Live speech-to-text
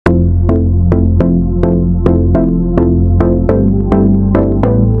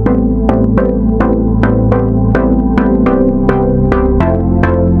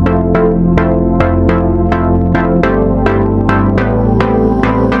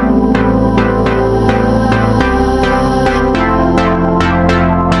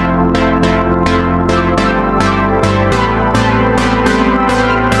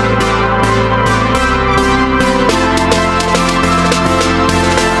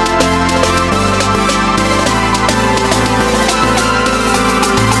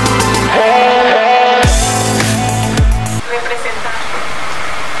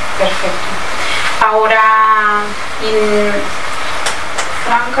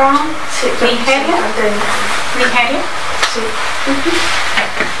Nigeria. Nigeria. Sí.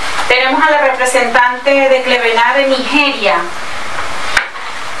 Tenemos a la representante de Clevenard de Nigeria.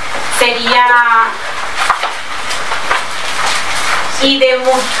 Sería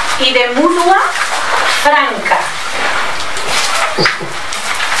Idemulua Franca.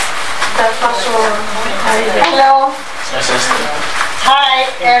 Hello. Hi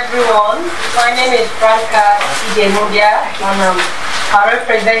everyone. My name is Franca Idemulua and I'm a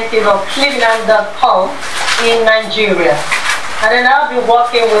representative of Clevenard.com in Nigeria. And then I'll be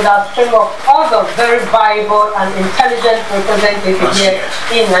working with a stream of other very viable and intelligent representatives here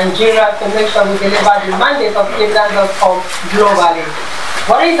in Nigeria to make sure we deliver the mandate of Clevenard.com globally.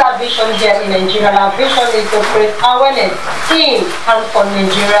 What is our vision here in Nigeria? Our vision is to create awareness in and for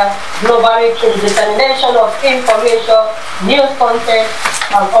Nigeria globally through the dissemination of information, news content,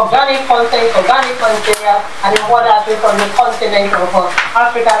 organic material, and in what happens on the continent of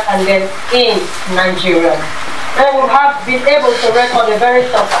Africa and then in Nigeria. And we have been able to record a very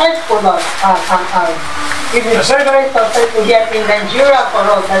successful it is very, very successful here in Nigeria for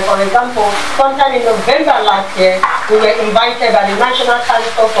us. And for example, sometime in November last year, we were invited by the National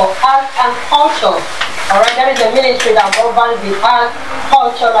Council for Arts and Culture. Alright, that is a ministry that governs the arts,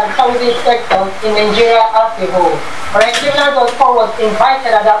 culture, and tourism sector in Nigeria as a whole. Alright, Clevenard.com was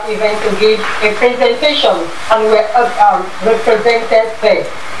invited at that event to give a presentation, and we were represented there.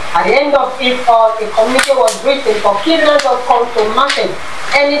 At the end of it all, a committee was written for Clevenard.com to market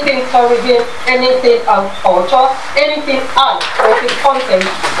anything tourism, anything culture, anything art, creative content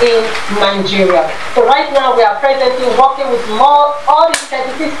in Nigeria. So right now we are presently working with all the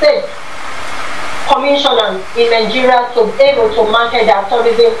 36 states commissioners in Nigeria to be able to market their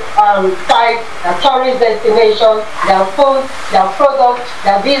tourism sites, their tourist destinations, their food, their products,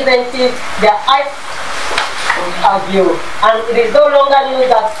 their businesses, their view. And it is no longer news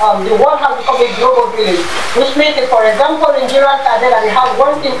that the world has become a global village, which means that, for example, Nigerians are there and they have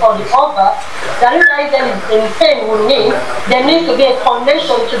one thing or the other, that you guys in Spain would need, there needs to be a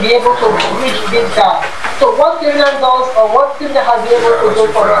connection to be able to reach this gap. So what Clevenard does, or what Clevenard has been able to do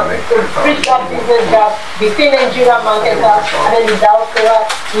for us, to bridge that business gap between Nigerian marketers and then the diaspora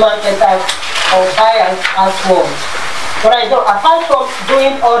marketers or buyers as well. What I do, apart from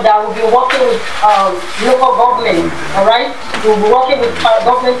doing all that, we'll be working with local government, all right? We'll be working with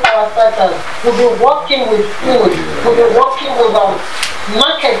government parastatals. We'll be working with food. We'll be working with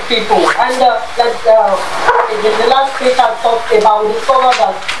market people. And like the last speaker talked about, we discovered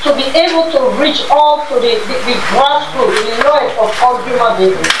that to be able to reach all to the grassroots, the lowest of all human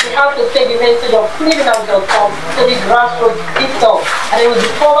beings, we have to take the message of Clevenard.com to the grassroots itself. And we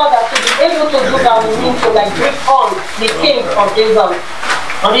discovered that to be able to do that, we need to like bring on the kings of this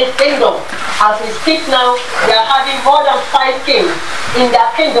kingdom. As we speak now, they are having more than 5 kings in their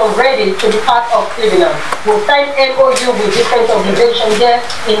kingdom ready to be part of Clevenard. We signed MOU with different organizations here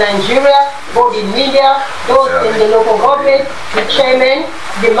in Nigeria, both the media, those in the local government, the chairman,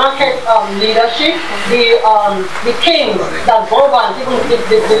 the market leadership, the kings that govern, even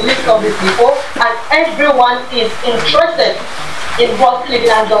the list of the people, and everyone is interested in what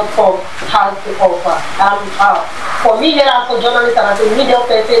Clevenard.com has to offer. For me here as a journalist and as a media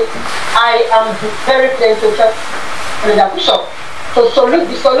person, I am very pleased to tell the bishop to salute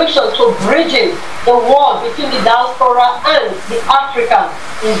the solution to bridging the wall between the diaspora and the African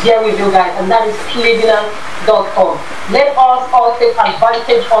is here with you guys, and that is Clevenard.com. Let us all take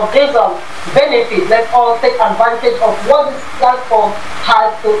advantage of this benefit. Let us take advantage of what this platform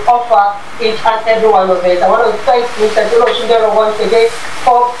has to offer each and every one of us. I want to thank Mr. Shindero once again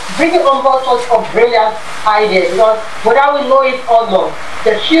for bringing on board such a brilliant idea, because whether we know it or not,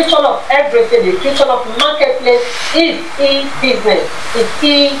 the future of everything, the future of marketplace is e-business, is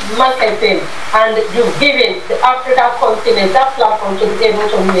e-marketing, and you've given the African continent that platform to be able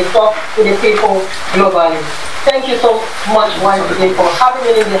to talk to the people globally. Thank you so much once again for having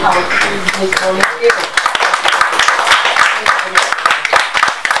me in the house this morning.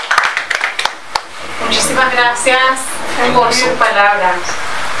 Muchísimas gracias por sus palabras.